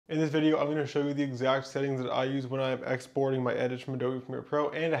In this video, I'm going to show you the exact settings that I use when I'm exporting my edits from Adobe Premiere Pro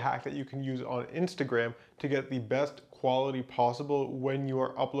and a hack that you can use on Instagram to get the best quality possible when you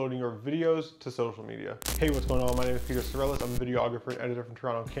are uploading your videos to social media. Hey, what's going on? My name is Peter Sarellas. I'm a videographer and editor from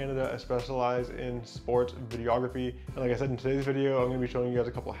Toronto, Canada. I specialize in sports videography. And like I said in today's video, I'm going to be showing you guys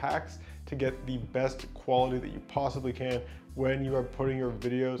a couple hacks to get the best quality that you possibly can when you are putting your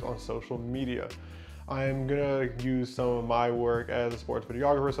videos on social media. I'm gonna use some of my work as a sports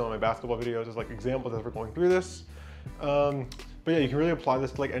videographer, some of my basketball videos as like examples as we're going through this. But yeah, you can really apply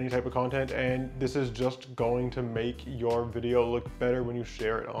this to like any type of content, and this is just going to make your video look better when you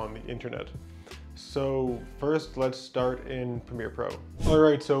share it on the internet. So first, let's start in Premiere Pro. All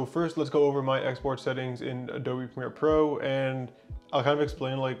right, so first let's go over my export settings in Adobe Premiere Pro, and I'll kind of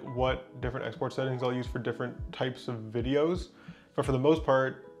explain like what different export settings I'll use for different types of videos. But for the most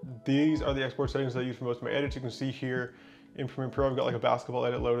part, these are the export settings that I use for most of my edits. You can see here in Premiere Pro, I've got like a basketball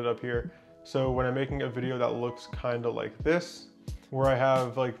edit loaded up here. So when I'm making a video that looks kind of like this, where I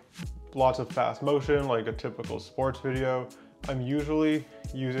have like lots of fast motion, like a typical sports video, I'm usually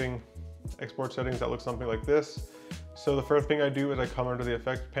using export settings that look something like this. So the first thing I do is I come under the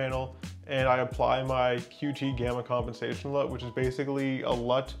effects panel and I apply my QT Gamma Compensation Lut, which is basically a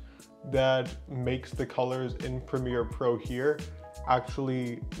LUT that makes the colors in Premiere Pro here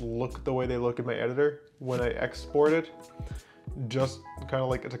actually look the way they look in my editor when I export it. Just kind of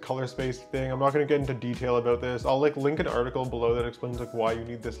like it's a color space thing. I'm not going to get into detail about this. I'll like link an article below that explains like why you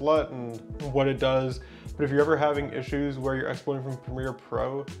need this LUT and what it does. But if you're ever having issues where you're exporting from Premiere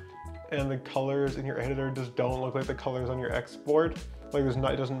Pro and the colors in your editor just don't look like the colors on your export, like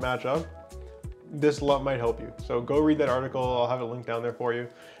it doesn't match up, this LUT might help you. So go read that article. I'll have it linked down there for you.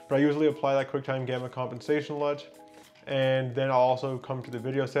 But I usually apply that QuickTime Gamma Compensation LUT. And then I'll also come to the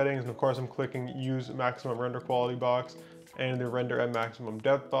video settings, and of course I'm clicking use maximum render quality box and the render at maximum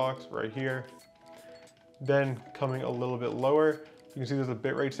depth box right here. Then coming a little bit lower, you can see there's a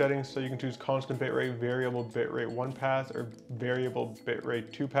bitrate settings, so you can choose constant bitrate, variable bitrate 1 pass, or variable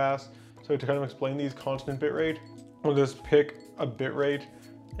bitrate 2 pass. So to kind of explain these, constant bitrate, we'll just pick a bitrate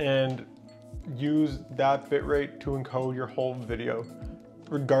and use that bitrate to encode your whole video,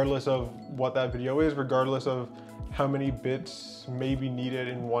 regardless of what that video is, regardless of how many bits may be needed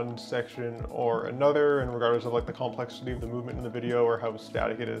in one section or another, and regardless of like the complexity of the movement in the video or how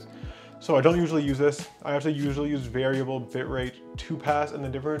static it is. So I don't usually use this. I actually usually use variable bitrate 2 pass, and the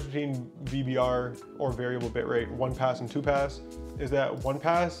difference between VBR or variable bitrate 1 pass and 2 pass is that 1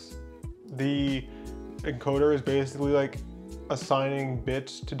 pass, the encoder is basically like assigning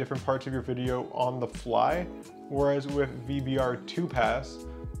bits to different parts of your video on the fly, whereas with VBR 2 pass,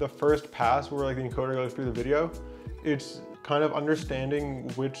 the first pass where like the encoder goes through the video, it's kind of understanding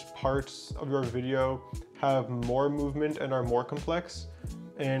which parts of your video have more movement and are more complex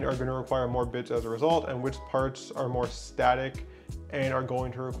and are going to require more bits as a result, and which parts are more static and are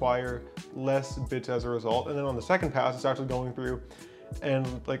going to require less bits as a result. And then on the second pass, it's actually going through and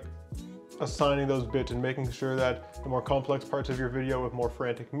like assigning those bits and making sure that the more complex parts of your video with more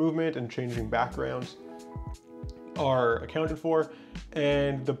frantic movement and changing backgrounds are accounted for,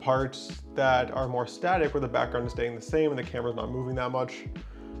 and the parts that are more static where the background is staying the same and the camera's not moving that much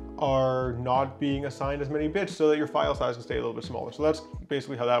are not being assigned as many bits, so that your file size can stay a little bit smaller. So that's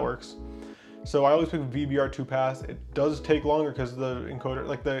basically how that works. So I always pick VBR 2 pass. It does take longer because the encoder,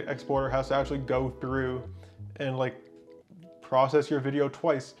 like the exporter, has to actually go through and like process your video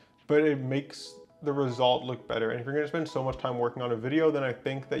twice, but it makes the result look better. And if you're going to spend so much time working on a video, then I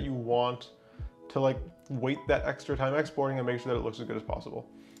think that you want to like wait that extra time exporting and make sure that it looks as good as possible.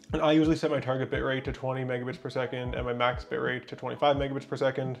 And I usually set my target bitrate to 20 megabits per second and my max bitrate to 25 megabits per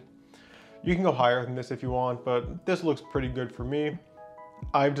second. You can go higher than this if you want, but this looks pretty good for me.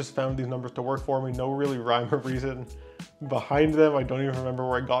 I've just found these numbers to work for me. No really rhyme or reason behind them. I don't even remember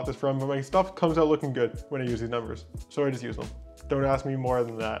where I got this from, but my stuff comes out looking good when I use these numbers. So I just use them. Don't ask me more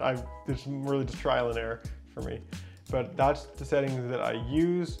than that. It's really just trial and error for me. But that's the settings that I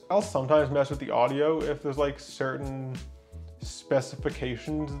use. I'll sometimes mess with the audio if there's like certain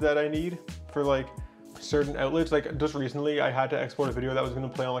specifications that I need for like certain outlets. Like just recently I had to export a video that was going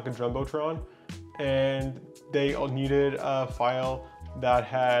to play on like a Jumbotron, and they needed a file that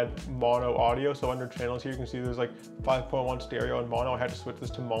had mono audio. So under channels here you can see there's like 5.1 stereo and mono. I had to switch this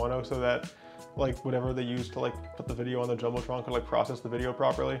to mono so that like whatever they used to like put the video on the Jumbotron could like process the video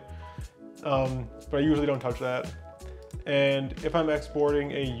properly. But I usually don't touch that. And if I'm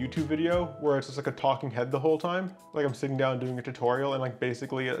exporting a YouTube video where it's just like a talking head the whole time, like I'm sitting down doing a tutorial and like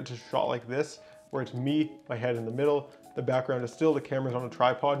basically it's just shot like this, where it's me, my head in the middle, the background is still, the camera's on a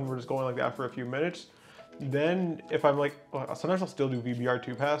tripod, and we're just going like that for a few minutes, Then if I'm like, well, sometimes I'll still do VBR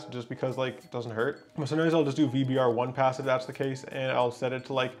 2 pass just because like it doesn't hurt. But sometimes I'll just do VBR 1 pass if that's the case, and I'll set it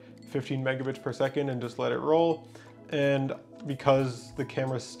to like 15 megabits per second and just let it roll. And because the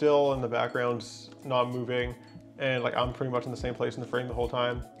camera's still and the background's not moving, and like I'm pretty much in the same place in the frame the whole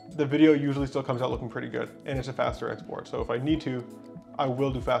time, the video usually still comes out looking pretty good, and it's a faster export. So if I need to, I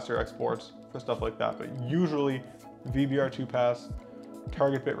will do faster exports for stuff like that. But usually VBR 2 pass,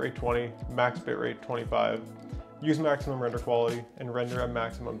 target bitrate 20, max bitrate 25, use maximum render quality, and render at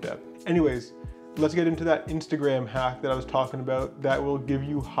maximum depth. Anyways, let's get into that Instagram hack that I was talking about that will give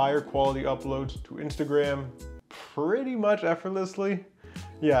you higher quality uploads to Instagram pretty much effortlessly.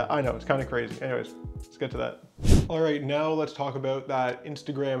 Yeah, I know, it's kind of crazy. Anyways, let's get to that. All right, now let's talk about that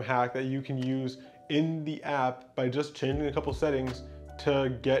Instagram hack that you can use in the app by just changing a couple settings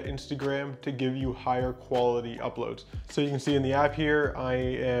to get Instagram to give you higher quality uploads. So you can see in the app here, I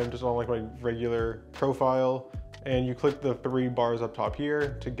am just on like my regular profile, and you click the 3 bars up top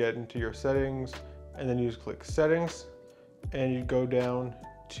here to get into your settings, and then you just click settings, and you go down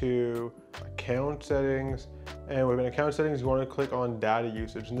to account settings, and within account settings you want to click on data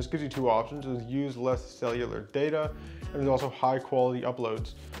usage, and this gives you 2 options. There's use less cellular data, and there's also high quality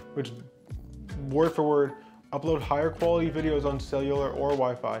uploads, which word for word, upload higher quality videos on cellular or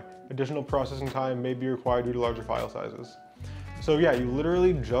Wi-Fi. Additional processing time may be required due to larger file sizes. So yeah, you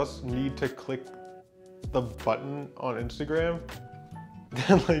literally just need to click the button on Instagram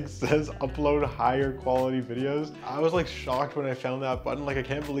that like says upload higher quality videos. I was like shocked when I found that button. Like I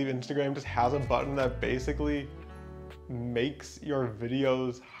can't believe Instagram just has a button that basically makes your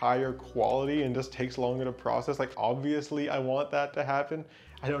videos higher quality and just takes longer to process. Like obviously I want that to happen.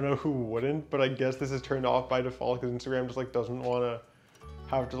 I don't know who wouldn't, but I guess this is turned off by default because Instagram just like doesn't want to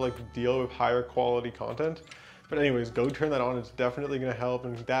have to like deal with higher quality content. But anyways, go turn that on. It's definitely going to help,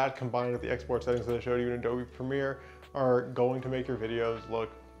 and that combined with the export settings that I showed you in Adobe Premiere are going to make your videos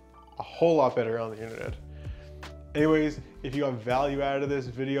look a whole lot better on the internet. Anyways, if you got value out of this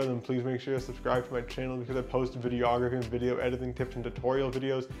video, then please make sure to subscribe to my channel because I post videography and video editing tips and tutorial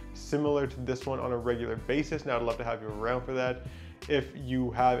videos similar to this one on a regular basis. Now I'd love to have you around for that. If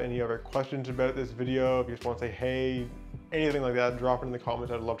you have any other questions about this video, if you just want to say hey, anything like that, drop it in the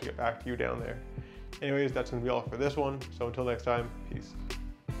comments. I'd love to get back to you down there. Anyways, that's gonna be all for this one. So until next time, peace.